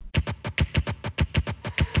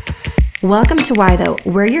Welcome to Why Though.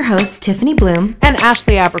 We're your hosts, Tiffany Bloom and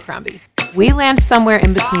Ashley Abercrombie. We land somewhere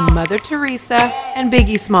in between Mother Teresa and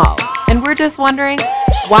Biggie Smalls, and we're just wondering,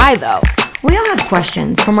 why though? We all have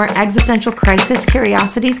questions, from our existential crisis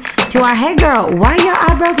curiosities to our, hey girl, why your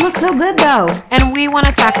eyebrows look so good though? And we want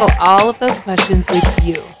to tackle all of those questions with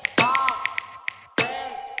you.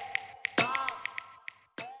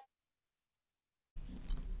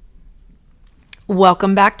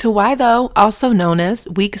 Welcome back to Why Though, also known as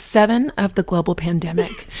week 7 of the global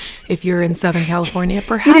pandemic. If you're in Southern California,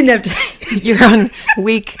 perhaps you're on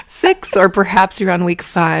week 6 or perhaps you're on week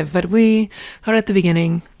 5, but we are at the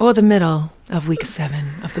beginning or the middle of week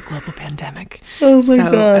 7 of the global pandemic. Oh my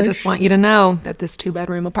gosh. I just want you to know that this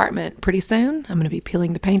 2-bedroom apartment, pretty soon, I'm going to be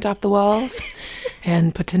peeling the paint off the walls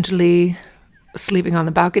and potentially sleeping on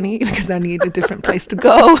the balcony because I need a different place to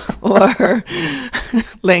go, or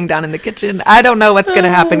laying down in the kitchen. I don't know what's going to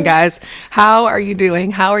happen, guys. How are you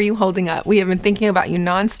doing? How are you holding up? We have been thinking about you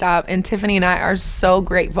nonstop, and Tiffany and I are so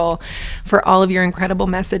grateful for all of your incredible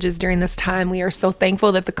messages during this time. We are so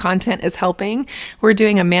thankful that the content is helping. We're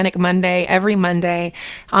doing a Manic Monday every Monday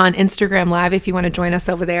on Instagram Live if you want to join us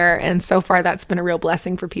over there, and so far that's been a real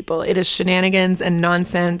blessing for people. It is shenanigans and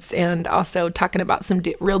nonsense, and also talking about some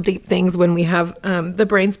real deep things when we have the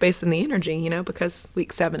brain space and the energy, you know, because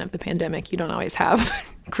week 7 of the pandemic, you don't always have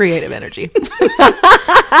creative energy.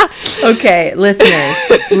 Okay,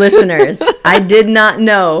 listeners, I did not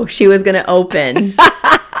know she was going to open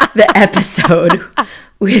the episode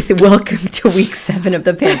with welcome to week 7 of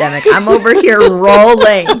the pandemic. I'm over here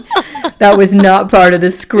rolling. That was not part of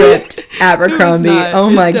the script, Abercrombie.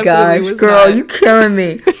 Oh my gosh, girl, you killing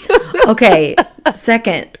me. Okay,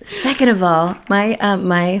 second of all, my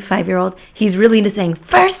 5-year-old, he's really into saying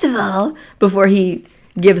first of all before he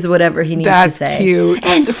gives whatever he needs to say. That's cute.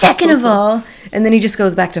 And second of all, and then he just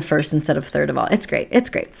goes back to first instead of third of all. It's great.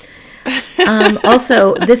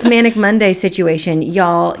 Also, this Manic Monday situation,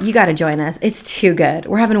 y'all, you got to join us. It's too good.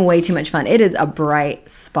 We're having way too much fun. It is a bright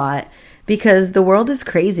spot because the world is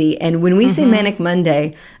crazy. And when we say Manic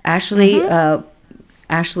Monday, Ashley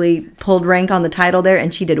pulled rank on the title there,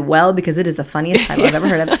 and she did well because it is the funniest title I've ever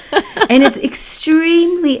heard of. And it's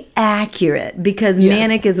extremely accurate because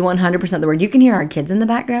manic is 100% the word. You can hear our kids in the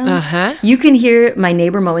background. You can hear my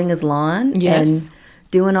neighbor mowing his lawn and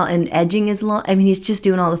doing all and edging his lawn. I mean, he's just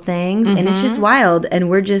doing all the things, and it's just wild. And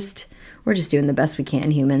we're just doing the best we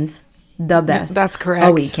can, humans. The best. That's correct.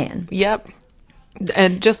 Oh, we can. Yep.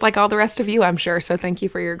 And just like all the rest of you, I'm sure. So thank you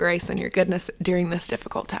for your grace and your goodness during this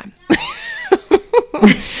difficult time.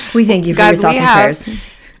 We thank you for your thoughts and prayers.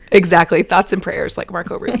 Exactly. Thoughts and prayers like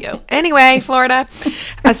Marco Rubio. Anyway, Florida.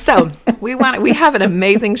 So we have an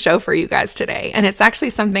amazing show for you guys today. And it's actually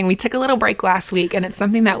something, we took a little break last week, and it's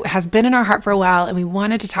something that has been in our heart for a while, and we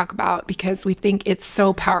wanted to talk about because we think it's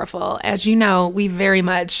so powerful. As you know, we very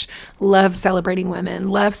much love celebrating women,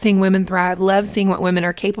 love seeing women thrive, love seeing what women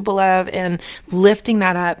are capable of, and lifting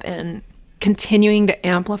that up and continuing to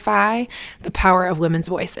amplify the power of women's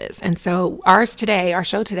voices. And so our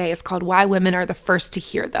show today is called Why Women Are the First to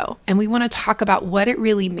Hear Though. And we want to talk about what it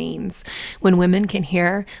really means when women can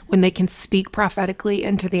hear, when they can speak prophetically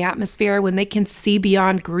into the atmosphere, when they can see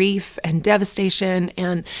beyond grief and devastation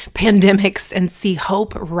and pandemics and see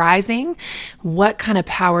hope rising, what kind of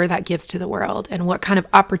power that gives to the world and what kind of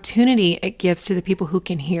opportunity it gives to the people who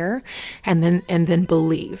can hear and then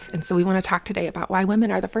believe. And so we want to talk today about why women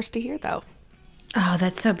are the first to hear though. Oh,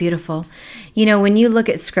 that's so beautiful. You know, when you look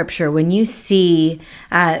at scripture, when you see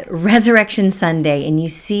Resurrection Sunday and you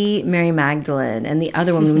see Mary Magdalene and the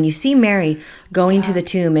other woman, when you see Mary going to the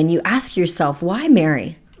tomb and you ask yourself, why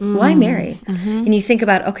Mary? Why Mary? And you think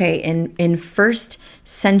about, okay, in the first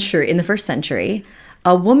century,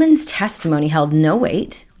 a woman's testimony held no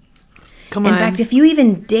weight. In fact, if you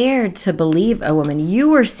even dared to believe a woman, you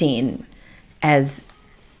were seen as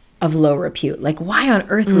of low repute. Like, why on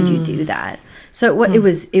earth would you do that? So it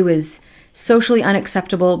was socially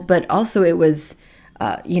unacceptable, but also it was,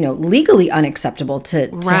 legally unacceptable to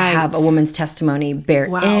have a woman's testimony bear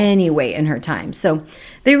any weight in her time. So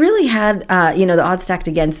they really had, the odds stacked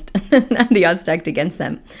against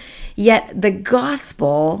them. Yet the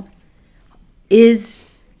gospel is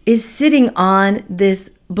sitting on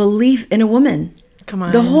this belief in a woman. Come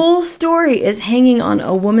on. The whole story is hanging on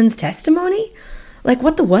a woman's testimony. Like,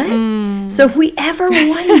 what the what? So if we ever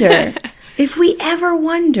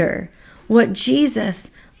wonder what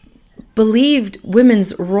Jesus believed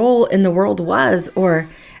women's role in the world was, or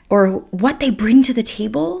what they bring to the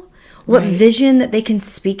table, what vision that they can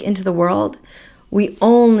speak into the world, we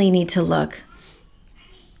only need to look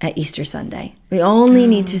at Easter Sunday. We only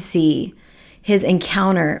need to see his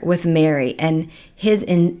encounter with Mary and his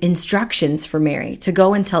instructions for Mary to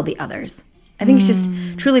go and tell the others. I think it's just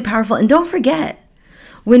truly powerful. And don't forget,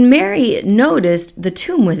 when Mary noticed the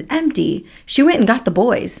tomb was empty, she went and got the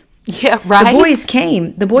boys. Yeah, right. The boys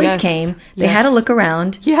came. Yes. They had a look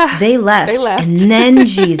around. Yeah. They left. And then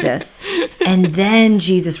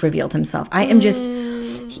Jesus revealed himself. I am just,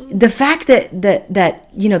 the fact that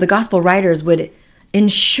the gospel writers would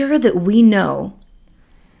ensure that we know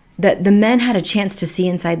that the men had a chance to see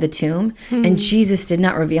inside the tomb and Jesus did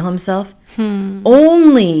not reveal himself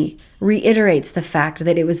only reiterates the fact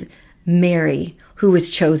that it was Mary who was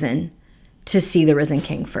chosen to see the risen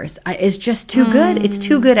King first. It's just too good. It's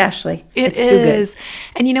too good, Ashley. It's too good.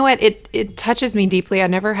 And you know what? It touches me deeply. I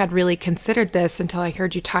never had really considered this until I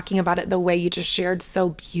heard you talking about it the way you just shared so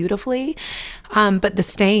beautifully. But the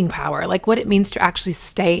staying power, like what it means to actually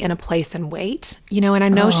stay in a place and wait, and I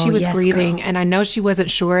know she was grieving, girl. And I know she wasn't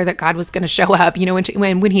sure that God was going to show up,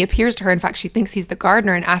 when he appears to her. In fact, she thinks he's the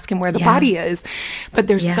gardener and asks him where the body is. But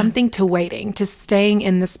there's something to waiting, to staying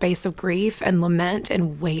in the space of grief and lament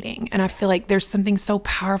and waiting. And I feel like there's something so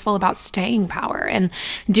powerful about staying power. And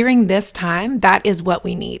during this time, that is what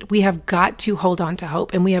we need. We have got to hold on to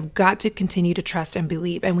hope, and we have got to continue to trust and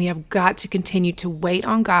believe, and we have got to continue to wait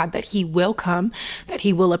on God that he will come, that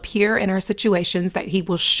he will appear in our situations, that he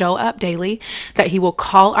will show up daily, that he will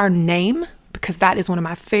call our name, because that is one of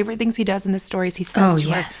my favorite things he does in this story is he says to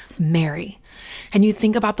her, Mary. And you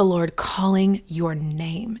think about the Lord calling your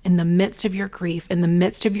name in the midst of your grief, in the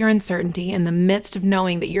midst of your uncertainty, in the midst of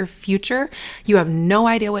knowing that your future, you have no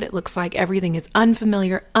idea what it looks like. Everything is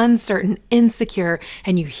unfamiliar, uncertain, insecure,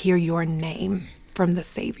 and you hear your name from the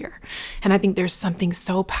Savior. And I think there's something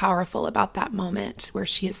so powerful about that moment where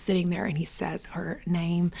she is sitting there and he says her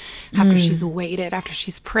name after she's waited, after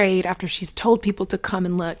she's prayed, after she's told people to come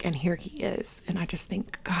and look, and here he is. And I just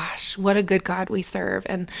think, gosh, what a good God we serve.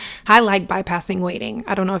 And I like bypassing waiting.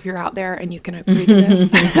 I don't know if you're out there and you can agree to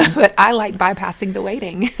this, but I like bypassing the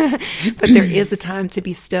waiting. But there is a time to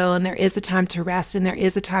be still, and there is a time to rest, and there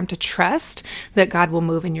is a time to trust that God will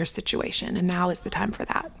move in your situation. And now is the time for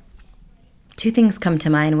that. Two things come to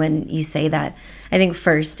mind when you say that. I think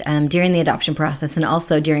first, during the adoption process and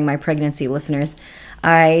also during my pregnancy, listeners,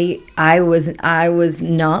 I was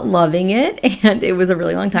not loving it, and it was a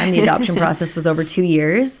really long time. The adoption process was over 2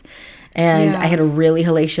 years, and I had a really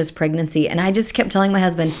hellacious pregnancy. And I just kept telling my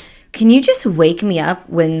husband, can you just wake me up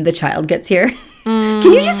when the child gets here?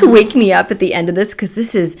 Can you just wake me up at the end of this? Because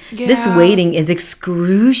this waiting is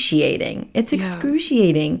excruciating. It's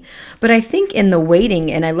excruciating. But I think in the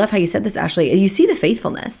waiting, and I love how you said this, Ashley, you see the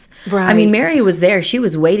faithfulness. Right. I mean, Mary was there. She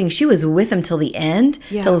was waiting. She was with him till the end,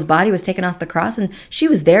 till his body was taken off the cross. And she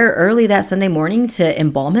was there early that Sunday morning to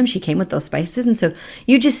embalm him. She came with those spices. And so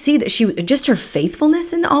you just see that just her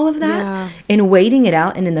faithfulness in all of that, in waiting it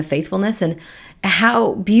out and in the faithfulness. And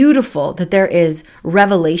how beautiful that there is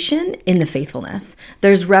revelation in the faithfulness.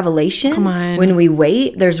 There's revelation when we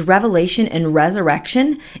wait. There's revelation and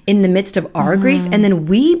resurrection in the midst of our grief. And then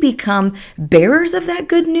we become bearers of that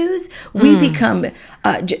good news. We become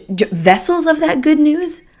vessels of that good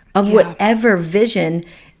news, of whatever vision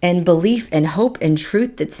and belief and hope and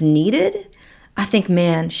truth that's needed. I think,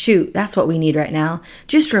 man, shoot, that's what we need right now.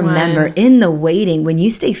 Just remember, in the waiting, when you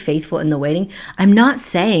stay faithful in the waiting, I'm not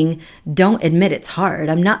saying don't admit it's hard.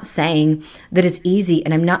 I'm not saying that it's easy,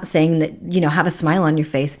 and I'm not saying that, have a smile on your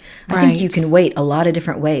face. I think you can wait a lot of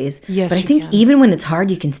different ways. Yes, but I think even when it's hard,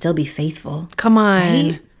 you can still be faithful. Come on.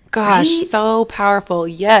 Right? Gosh, so powerful.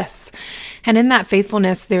 Yes. And in that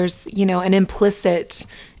faithfulness, there's, an implicit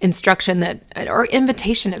instruction or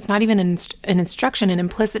invitation. It's not even an instruction, an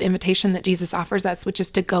implicit invitation that Jesus offers us, which is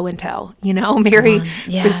to go and tell. Mary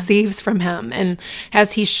receives from him. And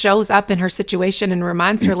as he shows up in her situation and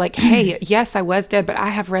reminds her like, hey, yes, I was dead, but I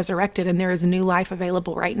have resurrected and there is a new life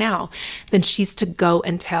available right now, then she's to go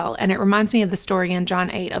and tell. And it reminds me of the story in John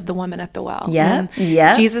 8 of the woman at the well. Yeah.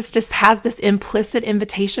 Jesus just has this implicit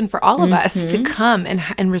invitation for all of us to come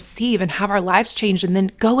and receive and have our lives changed and then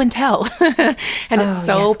go and tell. And it's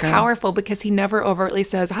so powerful because he never overtly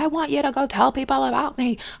says, I want you to go tell people about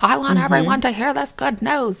me. I want everyone to hear this good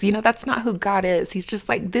news. That's not who God is. He's just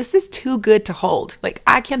like, this is too good to hold. Like,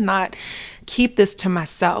 I cannot keep this to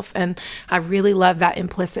myself. And I really love that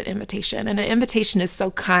implicit invitation. And an invitation is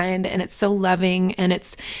so kind and it's so loving and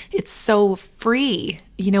it's so free.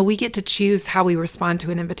 We get to choose how we respond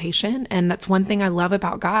to an invitation. And that's one thing I love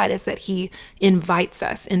about God is that he invites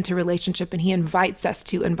us into relationship and he invites us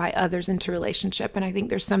to invite others into relationship. And I think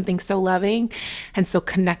there's something so loving and so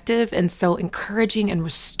connective and so encouraging and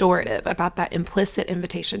restorative about that implicit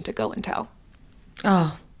invitation to go and tell.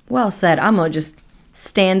 Oh, well said. I'm going to just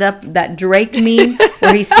stand up, that Drake meme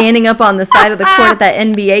where he's standing up on the side of the court at that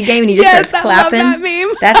NBA game and he just starts clapping. I love that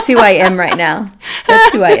meme. That's who I am right now.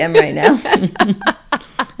 That's who I am right now.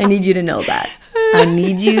 I need you to know that. I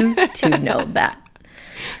need you to know that.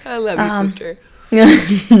 I love you, sister.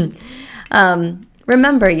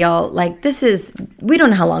 Remember, y'all, like we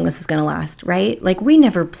don't know how long this is going to last, right? Like we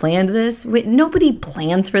never planned this. Nobody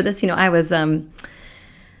plans for this. I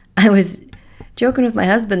was joking with my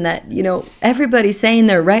husband that, everybody's saying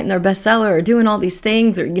they're writing their bestseller or doing all these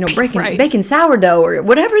things or, baking sourdough or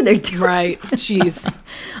whatever they're doing. Right. Jeez.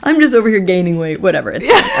 I'm just over here gaining weight, whatever. It's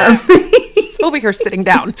Just over here sitting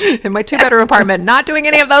down in my 2-bedroom apartment, not doing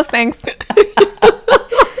any of those things.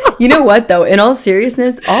 You know what, though? In all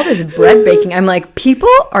seriousness, all this bread baking, I'm like, people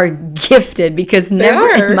are gifted because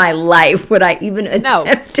never in my life would I even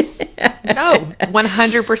attempt it. No,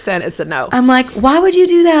 100% it's a no. I'm like, why would you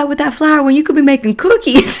do that with that flour when you could be making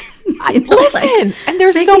cookies? Listen, and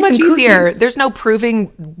there's so much easier. Cookies. There's no proving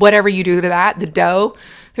whatever you do to that, the dough.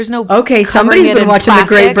 There's no somebody's been watching the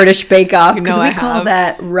Great British Bake Off because we call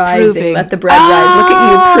that rising. Proving. Let the bread rise. Look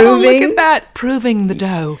at you proving. Look at that. Proving the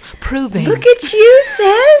dough. Proving. Look at you,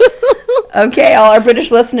 sis. Okay, all our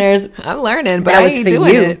British listeners. I'm learning, but I ain't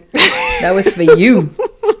doing it. That was for you.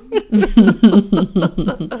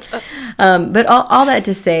 But all that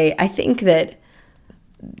to say, I think that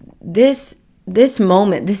this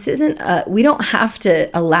moment, this isn't, we don't have to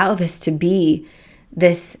allow this to be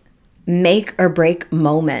this make or break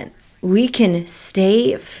moment. We can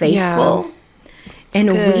stay faithful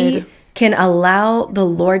and we can allow the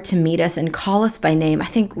Lord to meet us and call us by name. I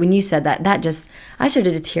think when you said that I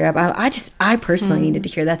started to tear up. I personally needed to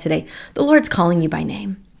hear that today. The Lord's calling you by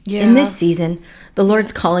name. Yeah. In this season, the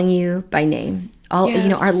Lord's calling you by name.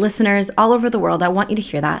 Our listeners all over the world, I want you to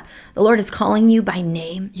hear that. The Lord is calling you by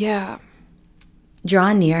name. Yeah.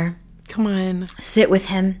 Draw near. Come on. Sit with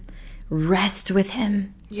him. Rest with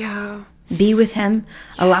him. Yeah. Be with him.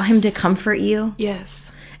 Yes. Allow him to comfort you.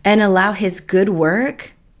 Yes. And allow his good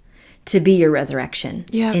work to be your resurrection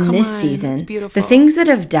in this season. That's beautiful. The things that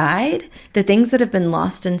have died, the things that have been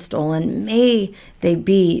lost and stolen, may they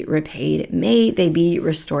be repaid. May they be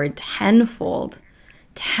restored tenfold,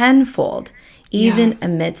 even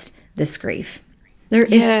amidst this grief. There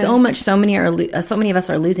is so many of us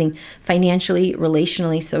are losing financially,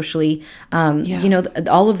 relationally, socially.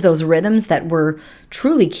 All of those rhythms that were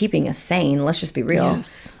truly keeping us sane. Let's just be real.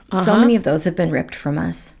 Yes. So many of those have been ripped from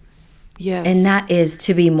us. Yes. And that is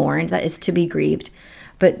to be mourned. That is to be grieved.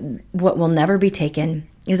 But what will never be taken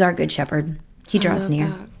is our good shepherd. He draws near.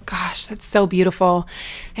 That. Gosh, that's so beautiful.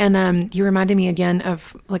 And you reminded me again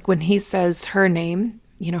of like when he says her name,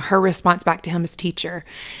 her response back to him is teacher.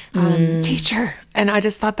 Teacher. And I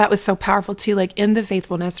just thought that was so powerful too. Like in the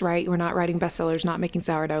faithfulness, right? We're not writing bestsellers, not making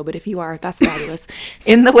sourdough, but if you are, that's fabulous.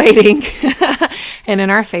 In the waiting and in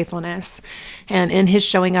our faithfulness and in his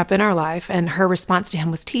showing up in our life, and her response to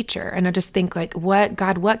him was teacher. And I just think like,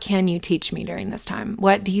 what can you teach me during this time?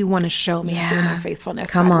 What do you want to show me through my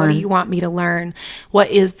faithfulness? Come on. What do you want me to learn? What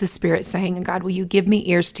is the Spirit saying? And God, will you give me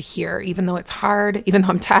ears to hear, even though it's hard, even though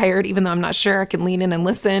I'm tired, even though I'm not sure I can lean in and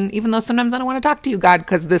listen, even though sometimes I don't want to talk to you, God,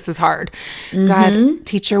 because this is hard. God,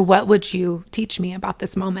 teacher, what would you teach me about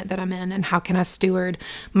this moment that I'm in, and how can I steward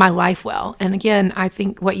my life well? And again, I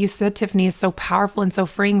think what you said, Tiffany, is so powerful and so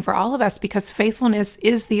freeing for all of us, because faithfulness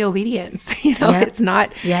is the obedience. It's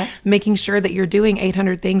not making sure that you're doing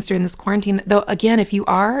 800 things during this quarantine. Though, again, if you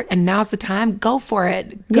are, and now's the time, go for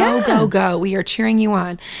it. Go. We are cheering you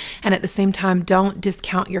on. And at the same time, don't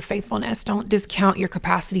discount your faithfulness. Don't discount your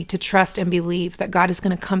capacity to trust and believe that God is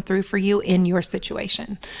going to come through for you in your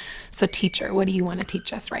situation. So teacher, what do you want to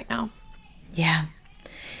teach us right now? Yeah.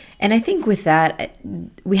 And I think with that,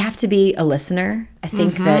 we have to be a listener. I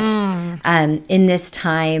think that in this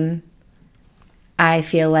time, I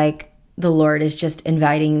feel like the Lord is just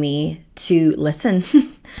inviting me to listen.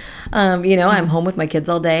 I'm home with my kids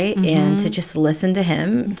all day and to just listen to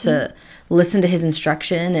him, to listen to his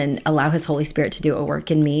instruction and allow his Holy Spirit to do a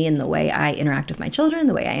work in me in the way I interact with my children,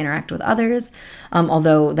 the way I interact with others.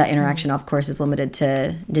 Although that interaction, of course, is limited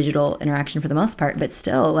to digital interaction for the most part, but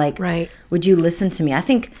still, would you listen to me? I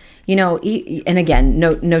think, and again,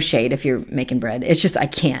 no shade if you're making bread. It's just, I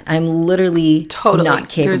can't. I'm literally not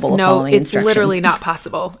capable of following instructions. It's literally not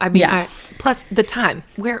possible. I mean, plus the time.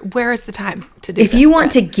 Where is the time to do this? If you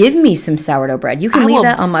want to give me some sourdough bread, you can leave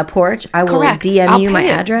that on my porch. I will DM you my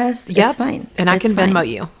address. Yep. It's fine. And I can Venmo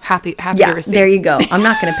you. Happy to receive. There you go. I'm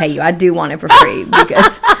not going to pay you. I do want it for free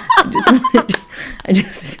because I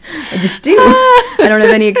just do. I don't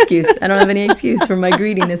have any excuse. I don't have any excuse for my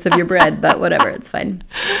greediness of your bread, but whatever. It's fine.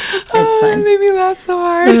 It's fine. It made me laugh so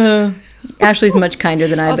hard. Ashley's much kinder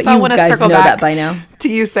than I, Also, but I you wanna guys circle know back that by now. to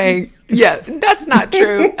you saying, yeah, that's not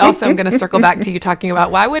true. Also, I'm going to circle back to you talking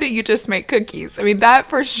about why wouldn't you just make cookies? I mean, that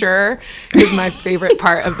for sure is my favorite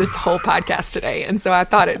part of this whole podcast today. And so I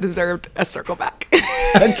thought it deserved a circle back.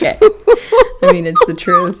 Okay. I mean, it's the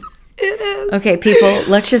truth. It is. Okay, people,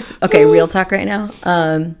 real talk right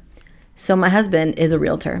now. So my husband is a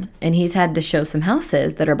realtor, and he's had to show some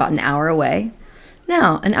houses that are about an hour away.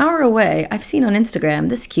 Now, an hour away, I've seen on Instagram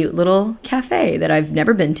this cute little cafe that I've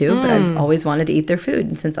never been to, but I've always wanted to eat their food.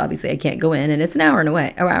 And since obviously I can't go in, and it's an hour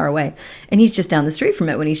away, and he's just down the street from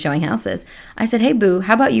it when he's showing houses. I said, hey, boo,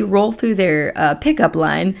 how about you roll through their pickup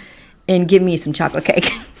line and give me some chocolate cake?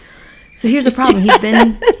 So here's the problem.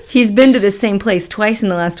 He's been to this same place twice in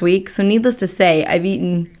the last week. So needless to say, I've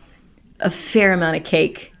eaten a fair amount of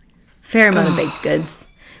cake, fair amount of baked goods.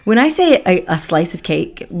 When I say a slice of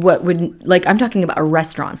cake, I'm talking about a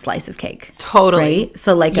restaurant slice of cake. Totally. Right?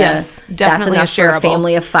 So yes, that's definitely enough for a shareable.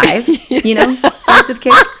 family of 5, slice of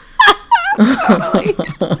cake. Totally.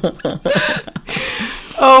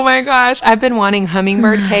 Oh my gosh. I've been wanting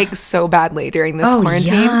hummingbird cake so badly during this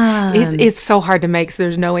quarantine. Yum. It's so hard to make, so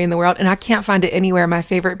there's no way in the world. And I can't find it anywhere. My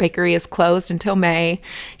favorite bakery is closed until May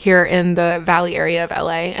here in the Valley area of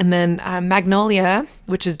LA. And then Magnolia,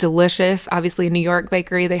 which is delicious, obviously a New York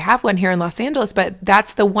bakery. They have one here in Los Angeles, but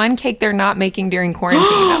that's the one cake they're not making during quarantine.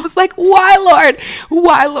 I was like, why, Lord?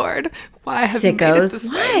 Why, Lord? Why have you made it this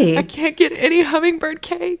way? Why? I can't get any hummingbird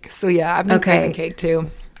cake. So yeah, I've been craving cake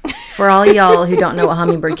too. For all y'all who don't know what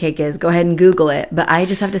hummingbird cake is, go ahead and Google it. But I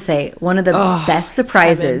just have to say, one of the best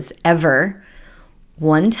surprises ever.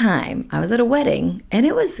 One time, I was at a wedding, and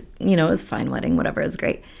it was a fine wedding, whatever, it was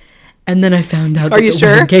great. And then I found out that the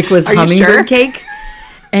wedding cake was hummingbird cake.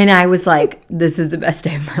 And I was like, this is the best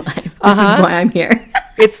day of my life. This is why I'm here.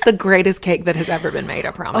 It's the greatest cake that has ever been made,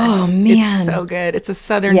 I promise. Oh, man. It's so good. It's a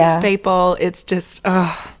Southern staple. It's just,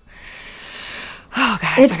 Oh,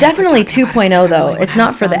 guys, it's definitely 2.0 though. It's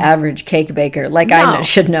not for the average cake baker. I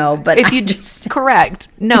should know, but if you correct.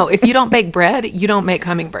 No, if you don't bake bread, you don't make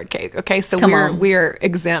hummingbird cake. Okay, so we're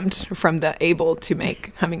exempt from the able to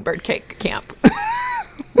make hummingbird cake camp.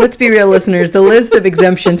 Let's be real, listeners. The list of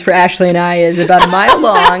exemptions for Ashley and I is about a mile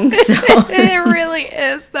long. So it really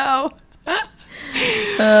is, though.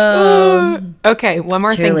 Okay, one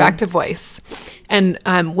more thing back to voice and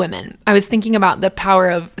women. I was thinking about the power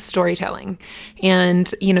of storytelling,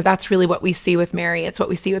 and that's really what we see with Mary. It's what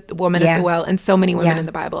we see with the woman at the well, and so many women in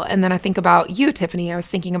the Bible. And then I think about you, Tiffany. I was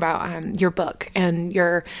thinking about your book, and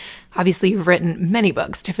obviously you've written many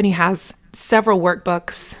books. Tiffany has several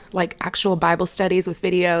workbooks, like actual Bible studies with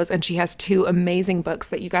videos, and she has 2 amazing books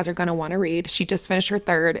that you guys are going to want to read. She just finished her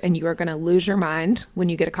 3rd, and you are going to lose your mind when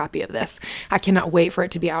you get a copy of this. I cannot wait for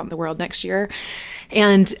it to be out in the world next year.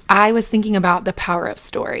 And I was thinking about the power of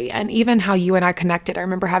story, and even how you and I connected. I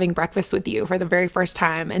remember having breakfast with you for the very first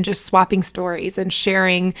time and just swapping stories and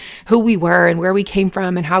sharing who we were and where we came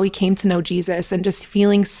from and how we came to know Jesus, and just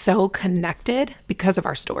feeling so connected because of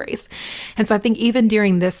our stories. And so I think even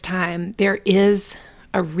during this time, there is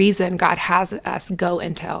a reason God has us go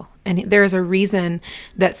and tell. And there is a reason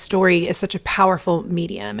that story is such a powerful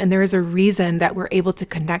medium. And there is a reason that we're able to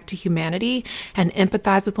connect to humanity and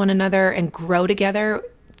empathize with one another and grow together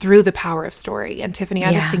through the power of story. And Tiffany,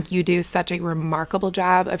 I just think you do such a remarkable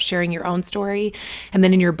job of sharing your own story. And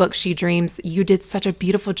then in your book, She Dreams, you did such a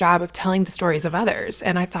beautiful job of telling the stories of others.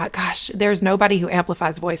 And I thought, gosh, there's nobody who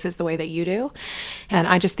amplifies voices the way that you do. And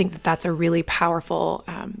I just think that that's a really powerful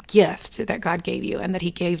gift that God gave you, and that He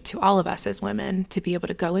gave to all of us as women, to be able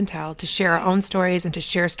to go and tell, to share our own stories and to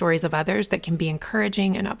share stories of others that can be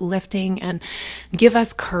encouraging and uplifting and give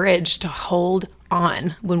us courage to hold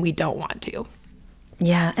on when we don't want to.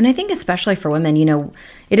 Yeah, and I think especially for women,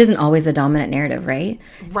 it isn't always the dominant narrative, right?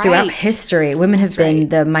 Throughout history, women have been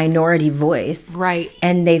the minority voice. Right.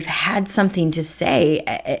 And they've had something to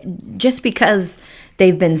say. Just because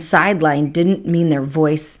they've been sidelined didn't mean their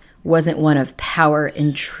voice wasn't one of power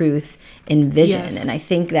and truth and vision. Yes. And I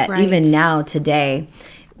think that even now, today,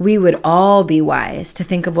 we would all be wise to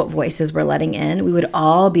think of what voices we're letting in. We would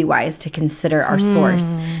all be wise to consider our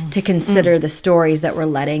source, to consider the stories that we're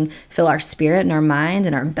letting fill our spirit and our mind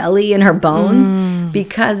and our belly and our bones,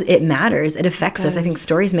 because it matters. It affects us. I think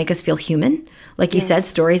stories make us feel human. Like you said,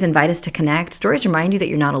 stories invite us to connect. Stories remind you that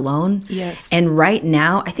you're not alone. Yes. And right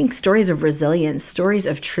now, I think stories of resilience, stories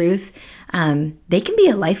of truth, they can be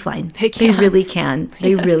a lifeline. They really can.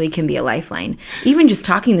 They really can be a lifeline. Even just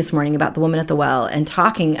talking this morning about the woman at the well and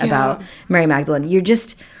talking about Mary Magdalene, you're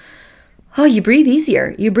just, you breathe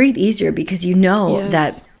easier. You breathe easier because you know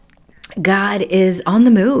that God is on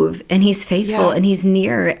the move, and he's faithful, Yeah. and he's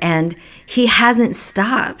near, and he hasn't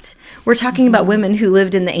stopped. We're talking about women who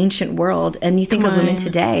lived in the ancient world, and you think of women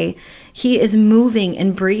today. He is moving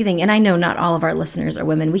and breathing. And I know not all of our listeners are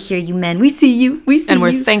women. We hear you, men. We see you. We see And we're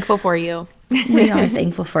you. thankful for you. We are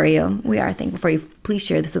thankful for you. We are thankful for you. Please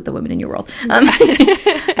share this with the women in your world.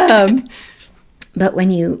 But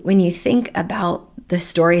when you think about the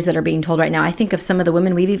stories that are being told right now, I think of some of the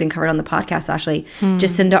women we've even covered on the podcast, Ashley.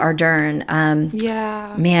 Jacinda Ardern.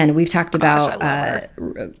 Yeah. Man, we've talked about I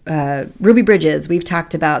love Ruby Bridges. We've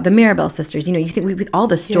talked about the Maribel sisters. You think with all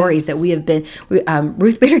the stories that we have been,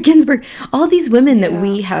 Ruth Bader Ginsburg, all these women that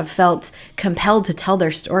we have felt compelled to tell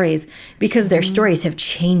their stories because their stories have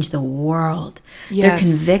changed the world. Their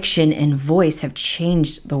conviction and voice have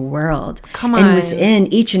changed the world. Come on. And within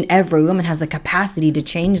each and every woman has the capacity to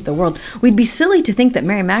change the world. We'd be silly to think that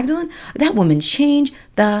Mary Magdalene, that woman changed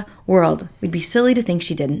the world. We'd be silly to think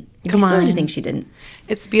she didn't. We'd be silly to think she didn't.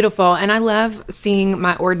 It's beautiful. And I love seeing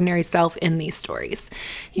my ordinary self in these stories.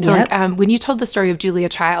 Like, when you told the story of Julia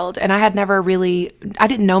Child, and I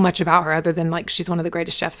didn't know much about her other than like she's one of the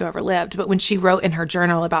greatest chefs who ever lived. But when she wrote in her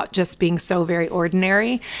journal about just being so very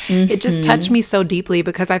ordinary, it just touched me so deeply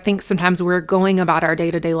because I think sometimes we're going about our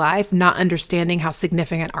day-to-day life not understanding how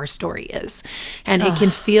significant our story is. And it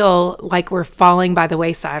can feel like we're falling by the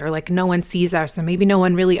wayside or like no one sees us or maybe no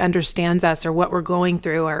one really understands us or what we're going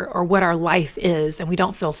through or what our life is, and we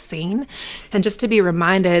don't feel seen. And just to be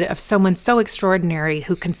reminded of someone so extraordinary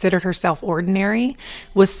who considered herself ordinary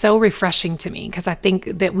was so refreshing to me, because I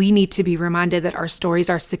think that we need to be reminded that our stories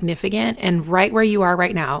are significant. And right where you are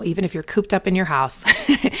right now, even if you're cooped up in your house,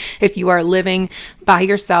 if you are living by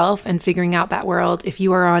yourself and figuring out that world, if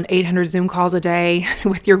you are on 800 Zoom calls a day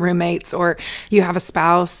with your roommates, or you have a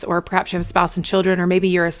spouse, or perhaps you have a spouse and children, or maybe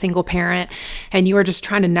you're a single parent and you are just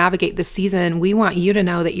trying to navigate this season, we want you to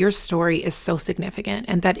know that your story is so significant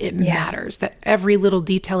and that it matters, that every little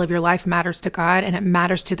detail of your life matters to God, and it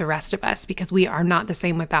matters to the rest of us because we are not the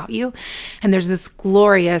same without you. And there's this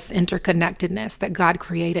glorious interconnectedness that God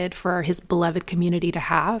created for his beloved community to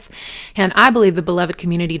have. And I believe the beloved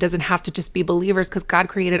community doesn't have to just be believers, because God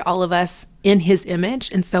created all of us in his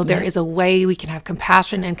image. And so there is a way we can have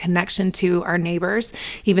compassion and connection to our neighbors,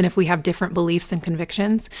 even if we have different beliefs and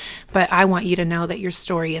convictions. But I want you to know that your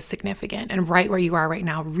story is significant, and right where you are right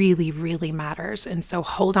now really, really matters. And so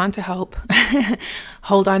hold on to hope,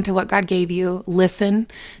 hold on to what God gave you, listen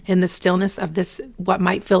in the stillness of this, what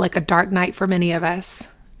might feel like a dark night for many of us.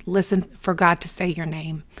 Listen for God to say your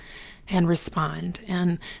name and respond,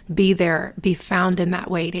 and be there, be found in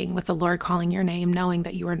that waiting with the Lord calling your name, knowing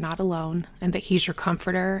that you are not alone, and that he's your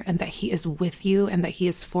comforter, and that he is with you, and that he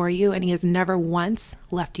is for you, and he has never once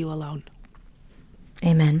left you alone.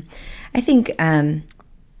 Amen. I think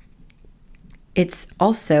it's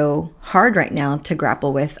also hard right now to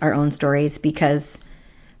grapple with our own stories, because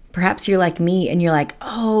perhaps you're like me and you're like,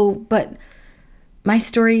 oh, but my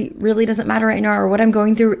story really doesn't matter right now, or what I'm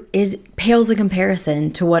going through pales in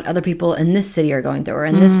comparison to what other people in this city are going through, or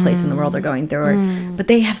in this place in the world are going through, but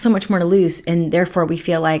they have so much more to lose. And therefore we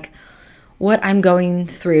feel like what I'm going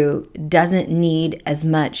through doesn't need as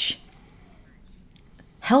much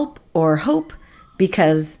help or hope,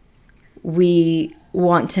 because we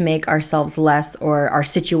want to make ourselves less or our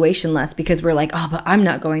situation less, because we're like, oh, but I'm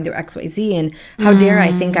not going through XYZ, and how dare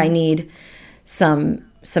I think I need some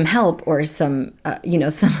help, or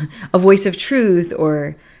a voice of truth,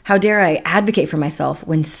 or how dare I advocate for myself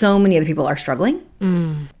when so many other people are struggling.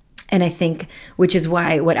 And I think, which is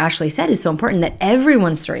why what Ashley said is so important, that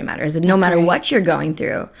everyone's story matters, and no matter what you're going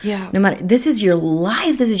through, no matter, this is your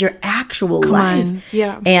life, this is your actual life.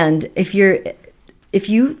 And if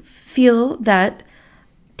you feel that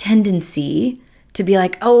tendency to be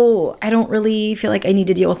like, oh, I don't really feel like I need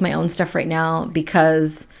to deal with my own stuff right now,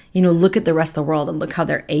 because look at the rest of the world and look how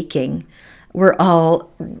they're aching.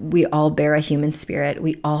 We all bear a human spirit.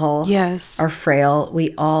 We all are frail.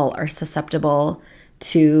 We all are susceptible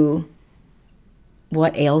to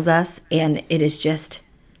what ails us. And it is just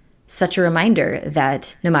such a reminder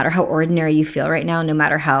that no matter how ordinary you feel right now, no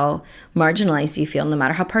matter how marginalized you feel, no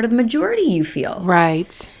matter how part of the majority you feel,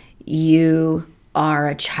 you are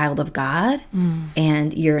a child of God,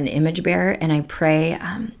 and you're an image bearer. And I pray,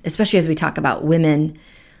 especially as we talk about women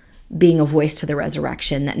being a voice to the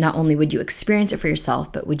resurrection, that not only would you experience it for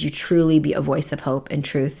yourself, but would you truly be a voice of hope and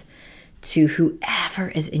truth to whoever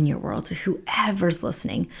is in your world, to whoever's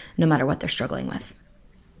listening, no matter what they're struggling with.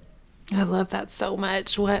 I love that so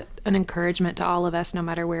much. What an encouragement to all of us, no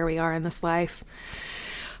matter where we are in this life.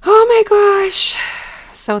 Oh my gosh.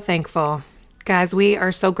 So thankful. Guys, we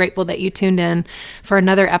are so grateful that you tuned in for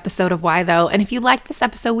another episode of Why Though. And if you like this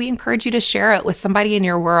episode, we encourage you to share it with somebody in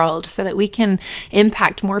your world so that we can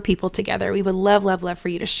impact more people together. We would love, love, love for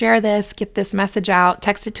you to share this, get this message out,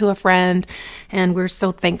 text it to a friend. And we're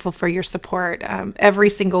so thankful for your support. Every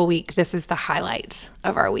single week, this is the highlight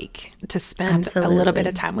of our week to spend a little bit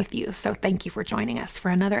of time with you. So thank you for joining us for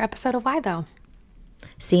another episode of Why Though.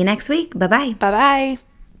 See you next week. Bye-bye. Bye-bye.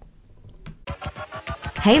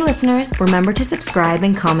 Hey, listeners, remember to subscribe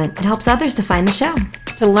and comment. It helps others to find the show.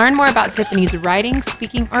 To learn more about Tiffany's writing,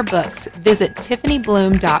 speaking, or books, visit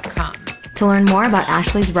TiffanyBloom.com. To learn more about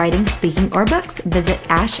Ashley's writing, speaking, or books, visit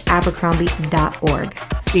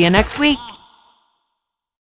ashabercrombie.org. See you next week.